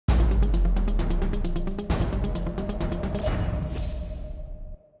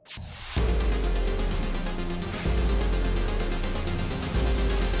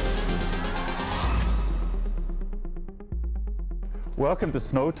Welcome to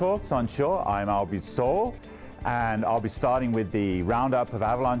Snow Talks on Shore. I'm Albie Soul, and I'll be starting with the roundup of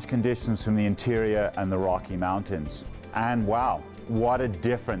avalanche conditions from the interior and the Rocky Mountains. And wow, what a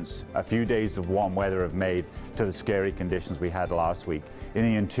difference a few days of warm weather have made to the scary conditions we had last week. In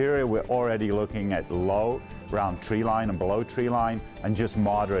the interior, we're already looking at low, around tree line and below tree line, and just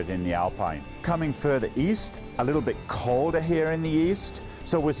moderate in the alpine. Coming further east, a little bit colder here in the east,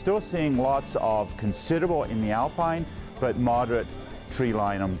 so we're still seeing lots of considerable in the alpine, but moderate tree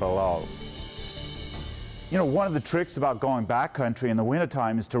line and below. You know, one of the tricks about going backcountry in the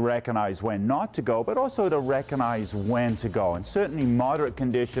wintertime is to recognize when not to go, but also to recognize when to go. And certainly moderate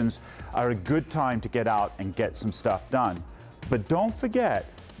conditions are a good time to get out and get some stuff done. But don't forget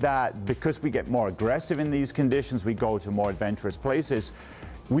that because we get more aggressive in these conditions, we go to more adventurous places,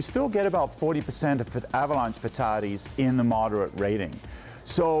 we still get about 40% of avalanche fatalities in the moderate rating.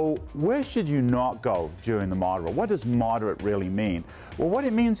 So where should you not go during the moderate? What does moderate really mean? Well, what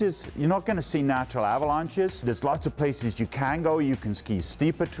it means is you're not going to see natural avalanches. There's lots of places you can go. You can ski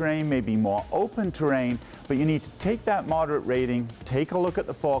steeper terrain, maybe more open terrain, but you need to take that moderate rating, take a look at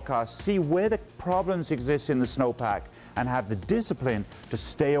the forecast, see where the problems exist in the snowpack, and have the discipline to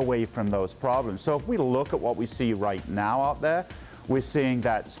stay away from those problems. So if we look at what we see right now out there, we're seeing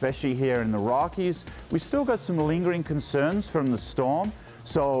that, especially here in the Rockies, we've still got some lingering concerns from the storm.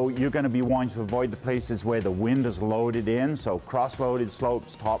 So you're going to be wanting to avoid the places where the wind is loaded in, so cross-loaded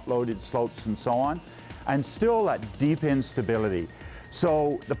slopes, top-loaded slopes, and so on, and still that deep instability.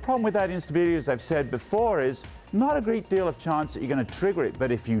 So the problem with that instability, as I've said before, is not a great deal of chance that you're going to trigger it,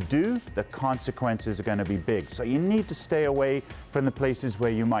 but if you do, the consequences are going to be big. So you need to stay away from the places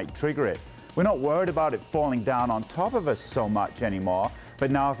where you might trigger it. We're not worried about it falling down on top of us so much anymore,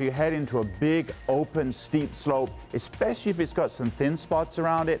 but now if you head into a big, open, steep slope, especially if it's got some thin spots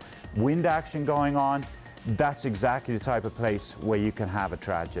around it, wind action going on, that's exactly the type of place where you can have a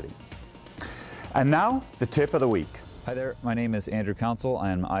tragedy. And now, the tip of the week. Hi there, my name is Andrew Council.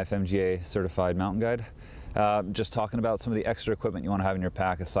 I'm IFMGA certified mountain guide. Just talking about some of the extra equipment you want to have in your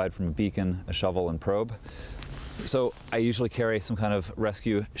pack aside from a beacon, a shovel, and probe. So I usually carry some kind of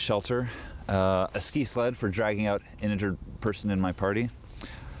rescue shelter, a ski sled for dragging out an injured person in my party,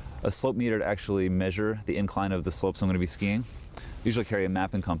 a slope meter to actually measure the incline of the slopes I'm going to be skiing. I usually carry a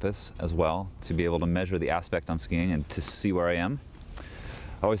map and compass as well to be able to measure the aspect I'm skiing and to see where I am.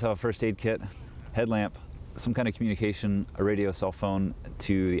 I always have a first aid kit, headlamp, some kind of communication, a radio, cell phone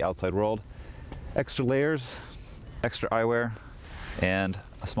to the outside world, extra layers, extra eyewear, and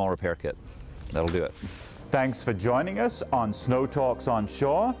a small repair kit. That'll do it. Thanks for joining us on Snow Talks on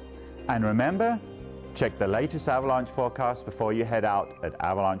Shore. And remember, check the latest avalanche forecast before you head out at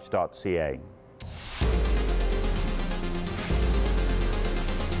avalanche.ca.